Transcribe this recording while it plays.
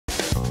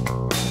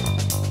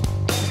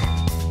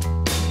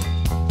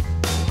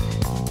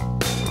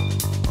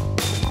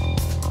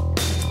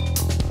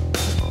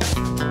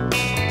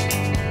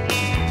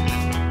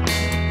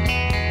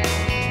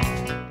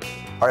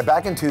All right,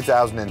 back in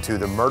 2002,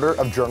 the murder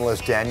of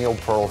journalist Daniel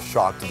Pearl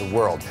shocked the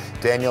world.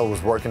 Daniel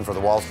was working for the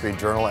Wall Street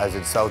Journal as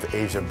its South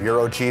Asia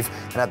bureau chief,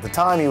 and at the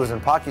time he was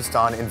in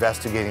Pakistan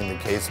investigating the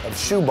case of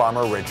shoe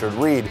bomber Richard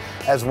Reid,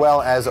 as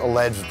well as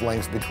alleged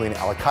links between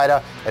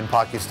al-Qaeda and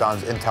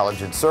Pakistan's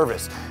intelligence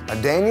service.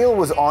 Now, Daniel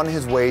was on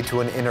his way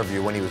to an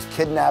interview when he was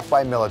kidnapped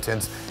by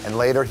militants, and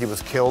later he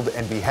was killed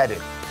and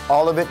beheaded.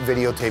 All of it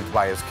videotaped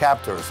by his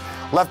captors.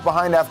 Left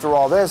behind after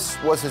all this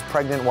was his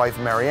pregnant wife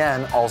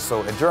Mariane,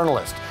 also a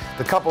journalist.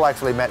 The couple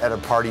actually met at a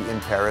party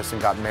in Paris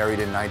and got married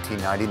in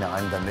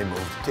 1999, then they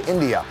moved to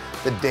India.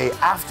 The day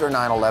after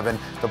 9/11,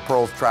 the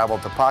Pearls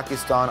traveled to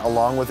Pakistan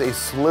along with a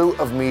slew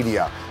of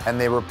media, and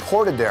they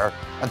reported there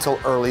until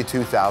early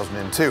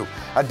 2002.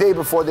 A day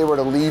before they were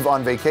to leave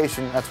on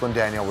vacation, that's when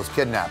Daniel was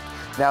kidnapped.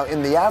 Now,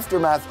 in the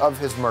aftermath of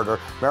his murder,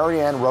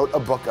 Mariane wrote a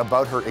book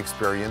about her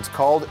experience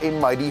called A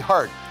Mighty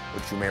Heart,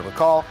 which you may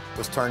recall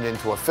was turned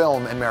into a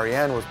film, and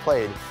Mariane was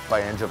played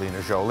by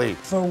Angelina Jolie.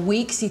 For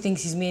weeks he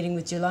thinks he's meeting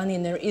with Jelani,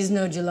 and there is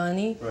no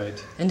Jelani.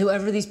 Right. And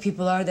whoever these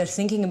people are, they're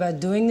thinking about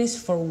doing this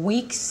for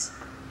weeks.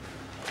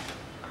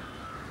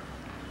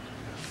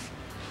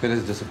 It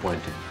is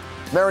disappointing.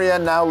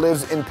 Mariane now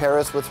lives in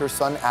Paris with her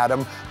son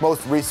Adam.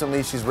 Most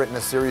recently, she's written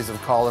a series of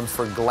columns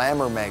for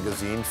Glamour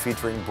magazine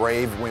featuring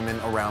brave women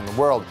around the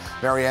world.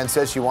 Mariane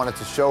says she wanted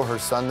to show her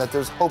son that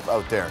there's hope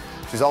out there.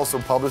 She's also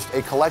published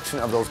a collection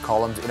of those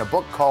columns in a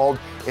book called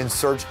In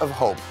Search of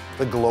Hope,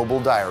 The Global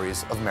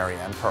Diaries of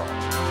Mariane Pearl.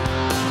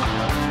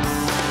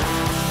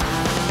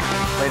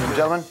 Ladies and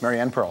gentlemen,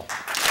 Mariane Pearl.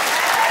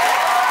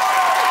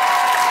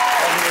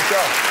 Welcome to the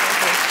show.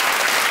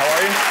 How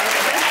are you?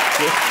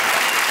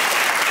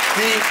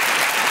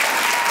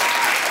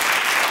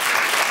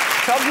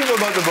 Tell people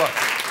about the book.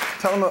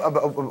 Tell them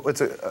about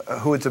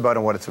who it's about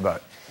and what it's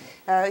about.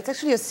 It's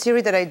actually a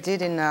series that I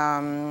did in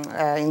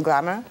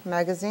Glamour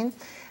magazine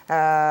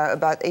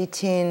about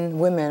 18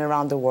 women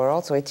around the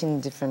world, so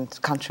 18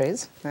 different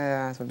countries. So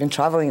I've been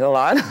traveling a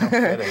lot. No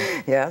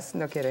kidding. Yes,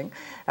 no kidding.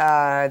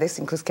 This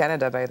includes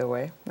Canada, by the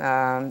way.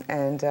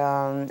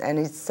 And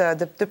it's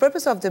the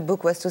purpose of the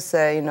book was to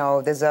say, you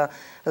know, there's a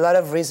lot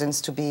of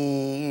reasons to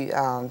be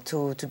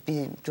to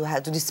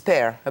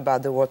despair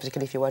about the world,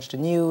 particularly if you watch the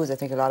news. I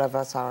think a lot of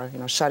us are, you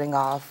know, shutting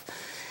off.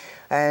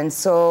 And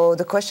so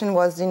the question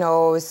was, you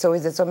know, so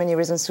is there so many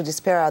reasons to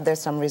despair? Are there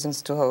some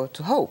reasons to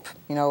hope?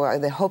 You know, are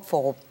there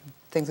hopeful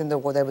things in the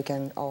world that we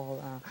can all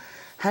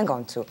hang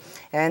on to?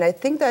 And I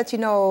think that, you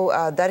know,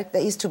 that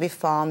is to be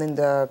found in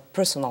the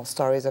personal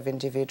stories of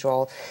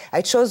individual.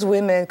 I chose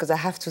women because I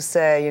have to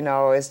say, you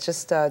know, it's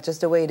just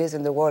the way it is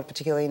in the world,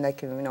 particularly in,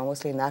 like, you know,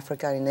 mostly in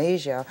Africa and in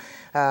Asia.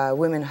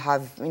 Women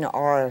have, you know,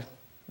 are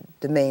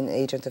the main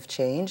agent of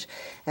change,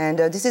 and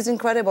this is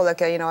incredible.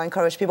 Like, you know, I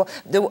encourage people.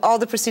 All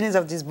the proceedings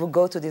of this book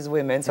go to these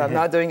women, so I'm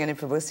not doing any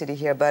publicity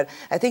here. But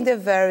I think they're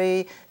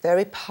very,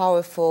 very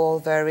powerful,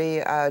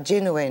 very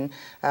genuine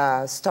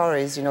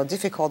stories. You know,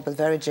 difficult but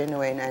very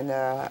genuine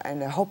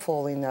and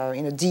hopeful in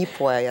a deep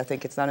way. I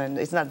think it's not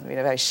you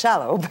know, very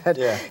shallow, but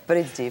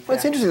it's deep. Well,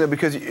 it's interesting though,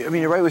 because I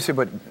mean, you're right. We say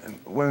about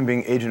women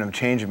being agent of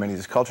change in many of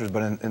these cultures,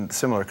 but in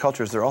similar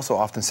cultures, they're also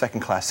often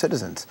second-class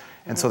citizens,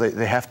 and so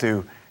they have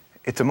to.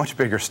 It's a much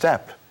bigger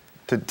step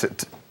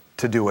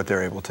to do what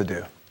they're able to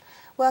do.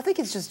 Well, I think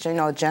it's just, you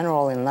know,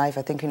 general in life.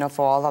 I think, you know,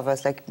 for all of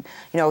us, like,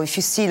 you know, if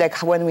you see,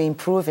 like, when we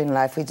improve in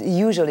life, it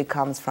usually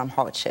comes from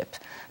hardship,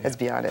 let's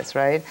be honest,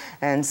 right?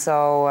 And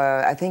so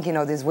I think, you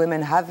know, these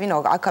women have, you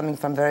know, are coming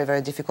from very,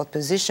 very difficult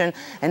position,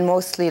 and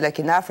mostly, like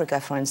in Africa,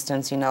 for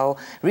instance, you know,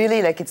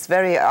 really, like, it's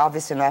very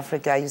obvious in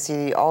Africa. You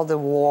see all the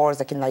wars,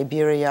 like in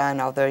Liberia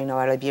and other, you know,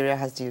 Liberia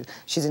has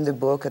she's in the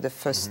book, the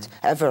first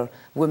ever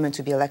woman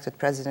to be elected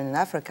president in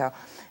Africa.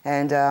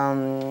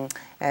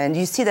 And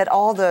you see that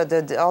all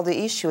the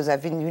issues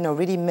have been, you know,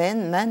 really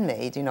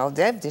man-made. You know,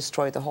 they've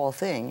destroyed the whole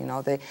thing. You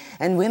know,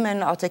 and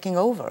women are taking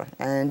over.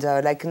 And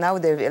like now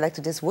they've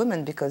elected this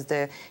woman because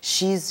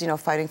she's, you know,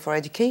 fighting for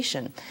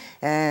education.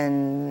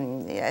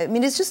 And I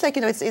mean, it's just like,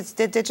 you know,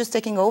 they're just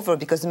taking over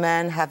because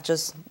men have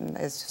just,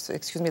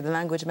 excuse me, the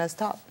language,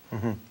 messed up.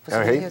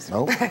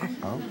 No.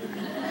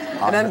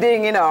 And I'm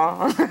being, you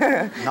know,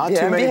 not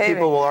too many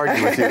people will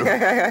argue with you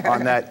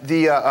on that.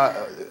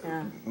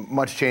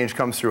 Much change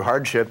comes through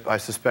hardship. I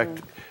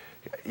suspect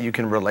you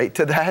can relate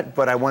to that,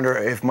 but I wonder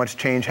if much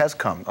change has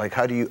come. Like,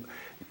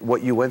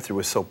 what you went through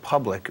was so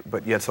public,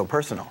 but yet so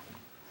personal.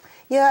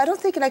 Yeah, I don't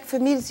think, like, for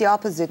me, it's the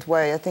opposite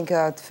way. I think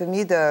for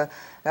me, the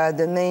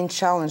main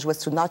challenge was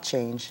to not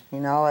change. You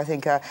know, I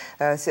think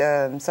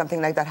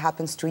something like that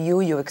happens to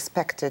you, you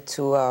expect it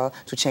to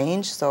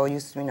change. So you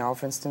know,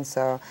 for instance,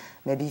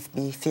 maybe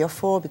be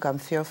fearful, become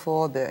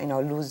fearful, you know,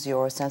 lose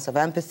your sense of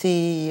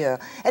empathy.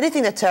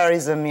 Anything that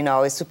terrorism, you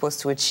know, is supposed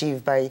to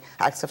achieve by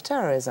acts of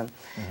terrorism.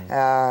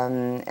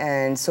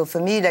 And so for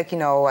me, like, you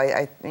know,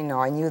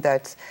 I knew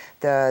that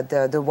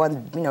the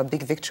one, you know,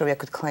 big victory I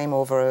could claim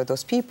over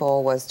those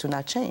people was to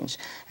not change,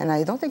 and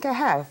I don't think I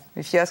have.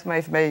 If you ask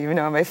my you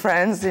know, my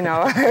friends, you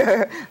know,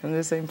 I'm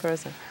the same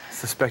person. I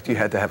suspect you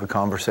had to have a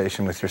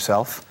conversation with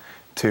yourself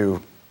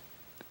to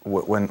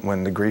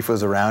when the grief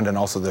was around, and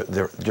also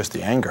just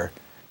the anger,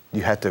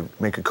 you had to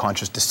make a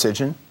conscious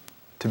decision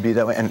to be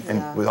that way,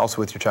 and also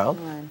with your child?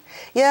 Right.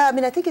 Yeah, I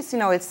mean, I think it's,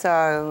 it's,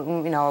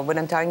 what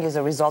I'm telling you is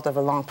a result of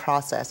a long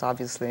process,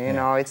 obviously, you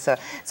know, it's,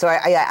 so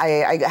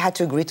I had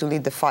to agree to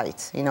lead the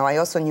fight, I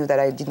also knew that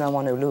I did not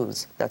want to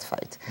lose that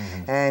fight,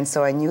 and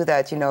so I knew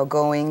that,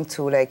 going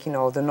to, like,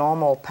 the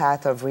normal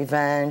path of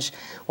revenge,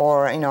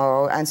 or,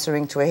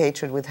 answering to a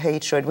hatred with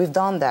hatred, we've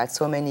done that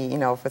so many,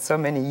 for so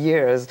many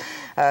years,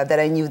 that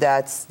I knew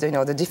that,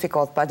 the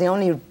difficult part, the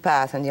only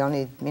path, and the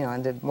only,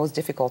 and the most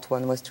difficult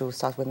one was to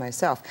start with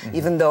myself,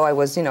 even though I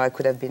was, I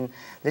could have been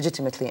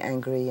legitimately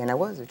angry, and I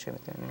was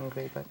legitimately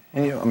angry, but...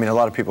 And, I mean, a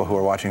lot of people who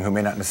are watching who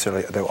may not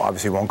necessarily, they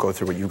obviously won't go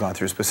through what you've gone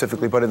through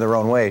specifically, but in their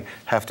own way,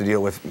 have to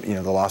deal with,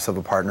 the loss of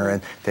a partner,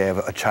 and they have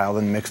a child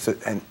and mixed it,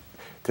 and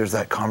there's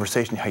that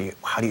conversation,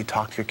 how do you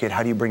talk to your kid?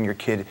 How do you bring your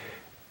kid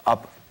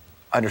up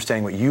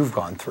understanding what you've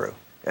gone through?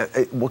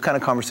 What kind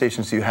of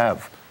conversations do you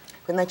have?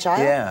 With my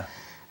child? Yeah.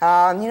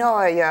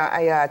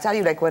 I tell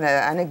you, like, one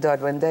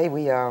anecdote, one day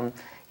we,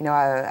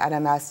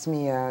 Adam asked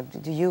me, are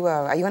you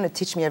going to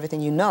teach me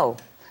everything you know?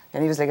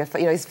 And he was like,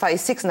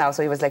 he's 6 now,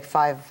 so he was like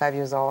five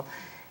years old.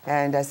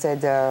 And I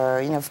said,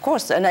 of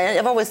course. And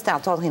I've always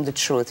told him the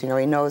truth. He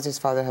knows his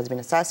father has been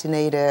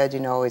assassinated.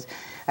 I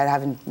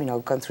haven't,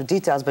 gone through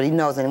details, but he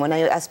knows. And when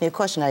I ask me a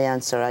question, I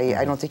answer.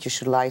 I don't think you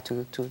should lie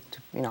to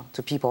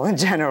people in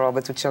general,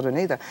 but to children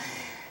either.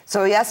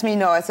 So he asked me,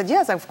 I said,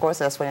 yes, of course,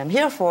 that's what I'm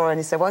here for. And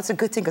he said, well, it's a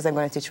good thing because I'm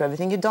going to teach you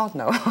everything you don't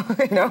know,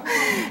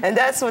 And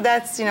that's what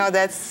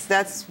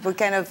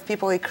kind of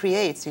people it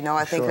creates,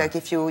 I think, like,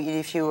 if you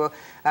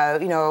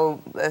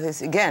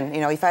again,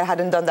 if I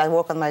hadn't done that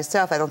work on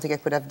myself, I don't think I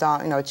could have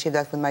done, achieved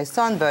that with my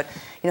son. But,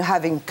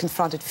 having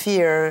confronted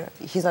fear,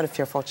 he's not a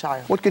fearful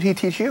child. What could he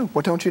teach you?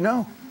 What don't you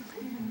know?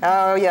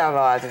 Oh, yeah,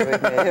 well,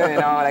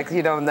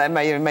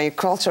 my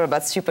culture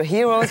about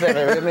superheroes,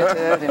 very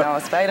limited,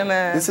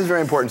 Spider-Man. This is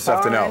very important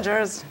stuff to know.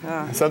 Rangers.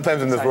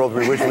 Sometimes in this world,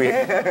 we wish we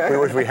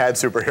had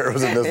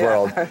superheroes in this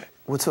world.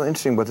 What's so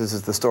interesting about this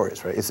is the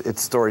stories, right?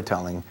 It's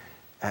storytelling,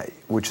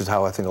 which is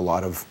how I think a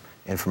lot of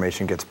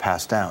information gets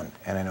passed down.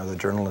 And I know that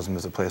journalism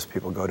is a place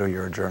people go to.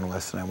 You're a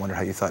journalist, and I wonder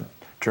how you thought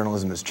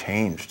journalism has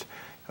changed,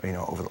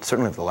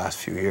 certainly over the last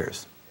few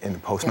years. In the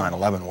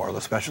post-9/11 world,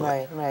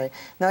 especially. Right.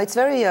 No, it's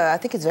very. I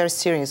think it's very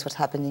serious what's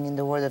happening in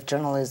the world of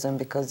journalism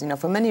because,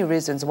 for many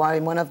reasons.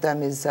 One of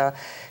them is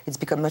it's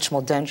become much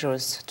more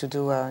dangerous to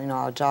do,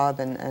 our job,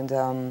 and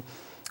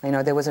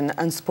there was an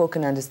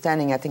unspoken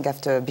understanding. I think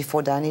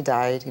before Danny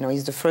died,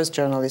 he's the first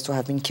journalist to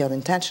have been killed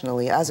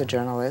intentionally as a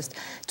journalist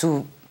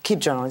to keep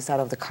journalists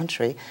out of the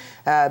country.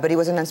 But it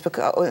was an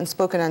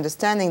unspoken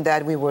understanding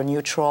that we were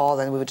neutral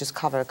and we would just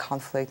cover a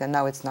conflict, and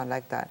now it's not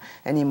like that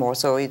anymore,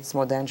 so it's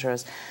more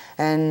dangerous.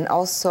 And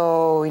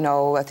also,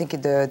 I think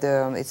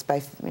it's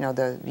by,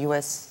 the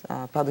U.S.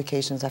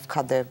 Publications have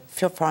cut their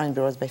foreign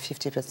bureaus by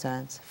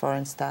 50%,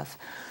 foreign staff.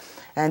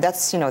 And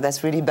that's,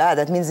 that's really bad.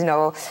 That means,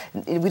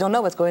 we don't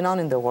know what's going on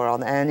in the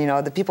world. And,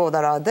 the people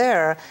that are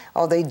there,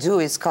 all they do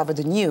is cover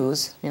the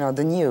news,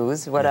 the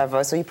news, whatever.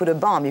 Yeah. So you put a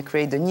bomb, you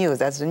create the news,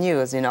 that's the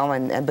news,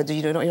 but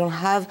you don't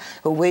have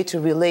a way to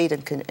relate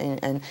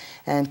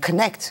and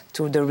connect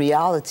to the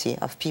reality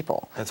of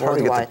people. That's hard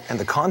to get and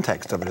the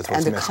context of it is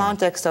what's missing. And the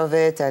context of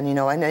it, and,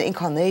 and the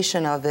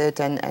incarnation of it,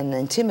 and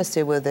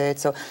intimacy with it.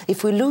 So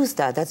if we lose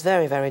that, that's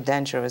very, very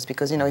dangerous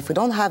because, if we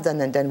don't have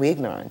that, then we're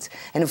ignorant.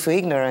 And if we're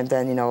ignorant,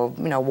 then,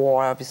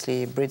 war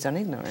obviously breeds on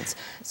ignorance.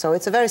 So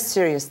it's a very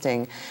serious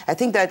thing. I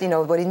think that,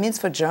 what it means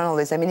for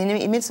journalists, I mean,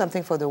 it means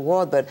something for the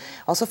world, but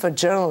also for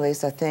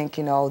journalists, I think,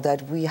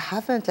 that we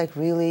haven't,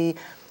 really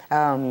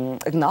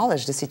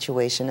acknowledge the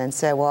situation and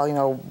say,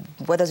 well,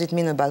 what does it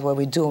mean about what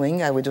we're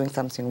doing? Are we doing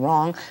something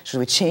wrong? Should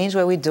we change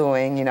what we're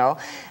doing?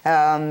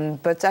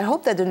 But I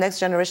hope that the next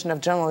generation of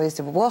journalists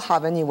will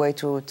have any way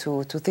to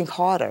think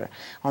harder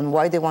on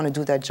why they want to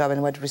do that job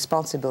and what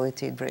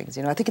responsibility it brings.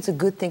 I think it's a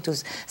good thing to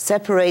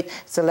separate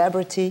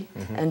celebrity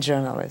and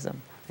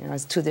journalism.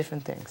 It's two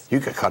different things. You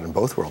got caught in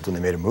both worlds when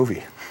they made a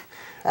movie.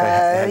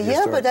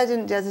 Yeah, but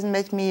that doesn't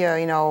make me,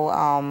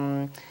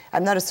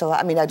 I'm not a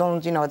celebrity. I mean, I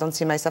don't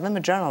see myself. I'm a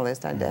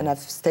journalist, and I've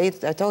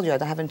stayed. I told you,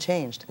 I haven't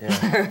changed.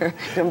 Yeah. You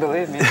don't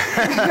believe me.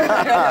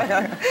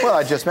 Well,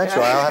 I just met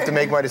you. I'll have to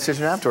make my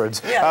decision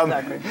afterwards. Yeah,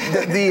 exactly.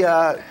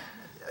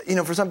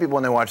 For some people,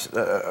 when they watch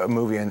a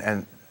movie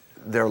and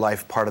their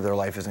life, part of their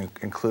life is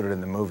included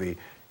in the movie,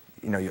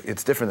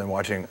 it's different than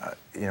watching,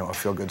 a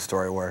feel-good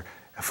story where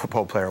a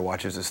football player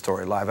watches his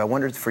story live. I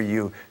wondered for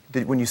you,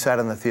 when you sat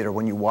in the theater,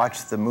 when you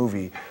watched the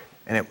movie,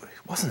 and it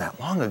wasn't that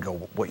long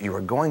ago what you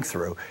were going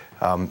through,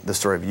 the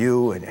story of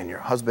you and your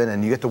husband,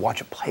 and you get to watch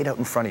it played out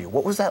in front of you.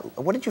 What was that?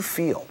 What did you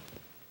feel?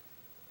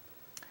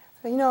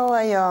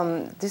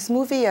 This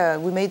movie,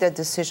 we made that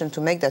decision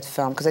to make that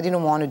film because I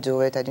didn't want to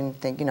do it. I didn't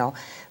think,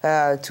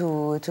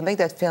 to make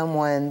that film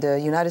when the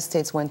United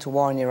States went to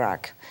war in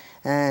Iraq.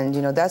 And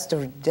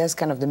that's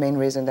kind of the main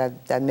reason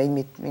that made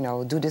me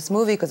do this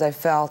movie, because I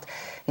felt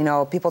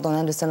people don't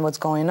understand what's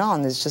going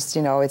on. It's just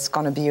it's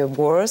going to be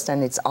worse,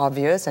 and it's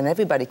obvious, and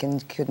everybody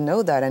could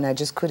know that. And I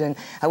just couldn't.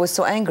 I was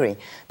so angry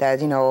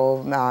that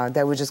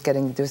that we're just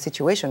getting the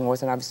situation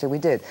worse, and obviously we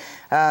did.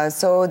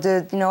 So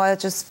I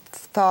just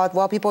thought,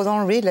 well, people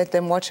don't read, let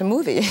them watch a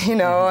movie,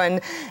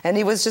 and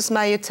it was just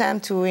my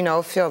attempt to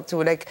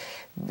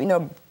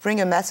bring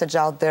a message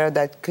out there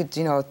that could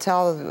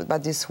tell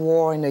about this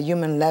war in a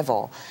human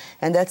level,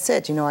 and that's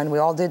it, and we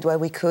all did what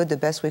we could, the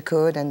best we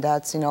could, and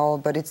that's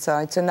but it's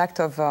an act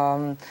of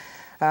of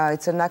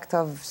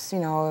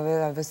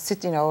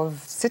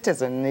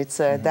citizen. It's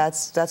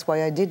that's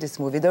why I did this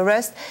movie. The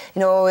rest,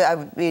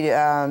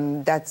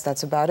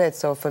 that's about it.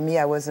 So for me,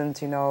 I wasn't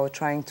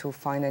trying to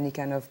find any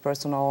kind of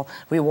personal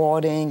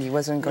rewarding. It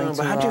wasn't going to.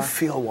 But how did you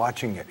feel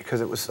watching it? Because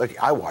it was like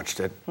I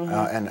watched it,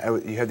 and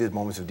you had these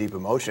moments of deep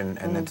emotion,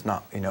 and it's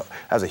not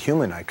as a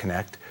human I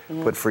connect,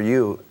 but for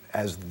you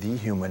as the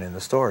human in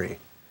the story.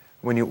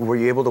 Were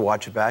you able to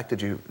watch it back?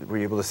 Were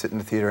you able to sit in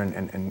the theater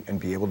and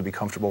be able to be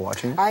comfortable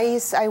watching it?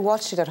 I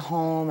watched it at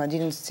home. I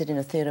didn't sit in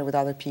a theater with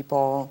other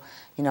people.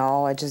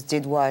 I just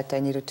did what I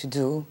needed to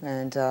do,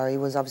 and it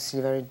was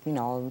obviously very,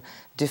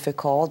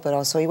 difficult, but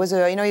also it was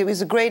it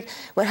was a great.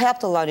 What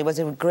helped a lot. It was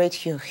a great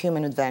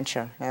human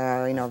adventure,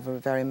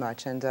 very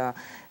much, and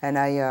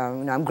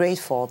I'm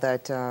grateful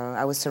that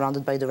I was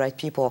surrounded by the right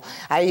people.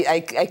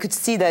 I could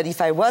see that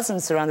if I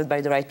wasn't surrounded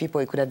by the right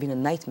people, it could have been a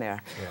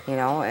nightmare,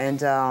 and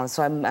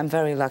so I'm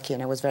very lucky,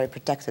 and I was very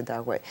protected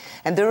that way.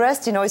 And the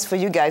rest, is for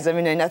you guys. I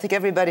mean, and I think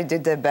everybody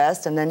did their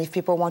best, and then if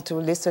people want to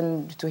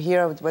listen to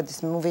hear what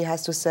this movie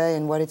has to say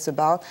and what it's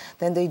about,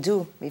 then they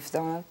do. If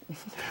they're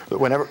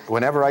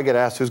whenever I get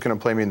asked who's going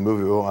to play me in the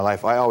movie of my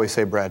life, I always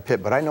say Brad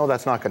Pitt, but I know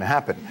that's not going to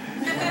happen.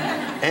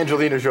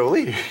 Angelina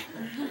Jolie.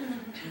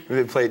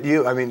 They played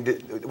you. I mean,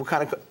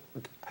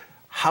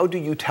 how do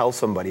you tell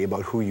somebody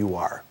about who you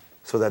are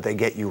so that they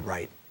get you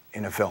right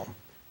in a film?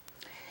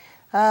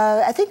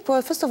 I think,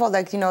 well, first of all,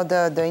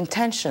 the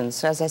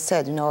intentions, as I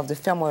said, of the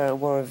film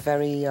were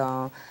very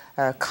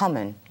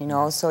common,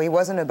 so it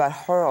wasn't about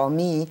her or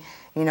me,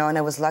 and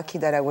I was lucky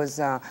that I was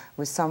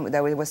with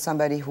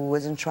somebody who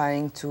wasn't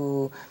trying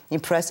to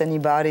impress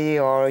anybody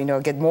or,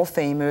 get more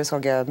famous or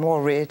get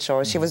more rich,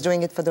 or she was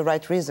doing it for the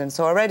right reason.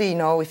 So already,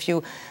 if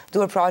you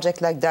do a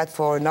project like that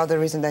for another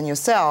reason than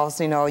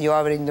yourselves, you're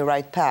already in the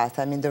right path.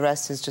 I mean, the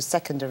rest is just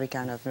secondary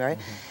kind of, right?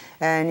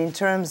 And in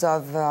terms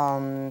of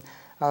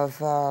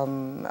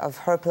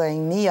her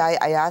playing me,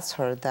 I asked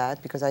her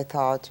that because I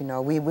thought,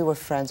 we were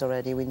friends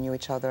already, we knew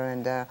each other,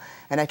 and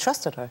I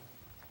trusted her.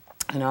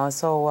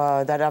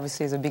 So that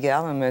obviously is a big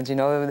element.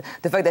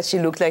 The fact that she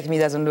looked like me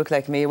doesn't look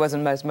like me. It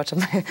wasn't much of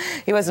my,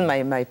 it wasn't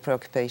my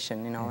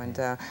preoccupation.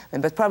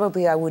 But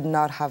probably I would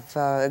not have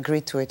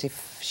agreed to it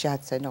if she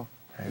had said no.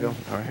 There you go.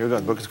 All right, here we go.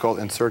 The book is called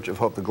In Search of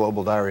Hope: The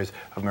Global Diaries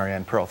of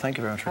Mariane Pearl. Thank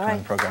you very much for coming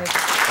to the program. It's a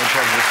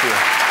pleasure to see you.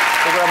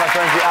 Stick around, my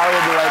friends. The hour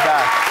will be right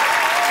back.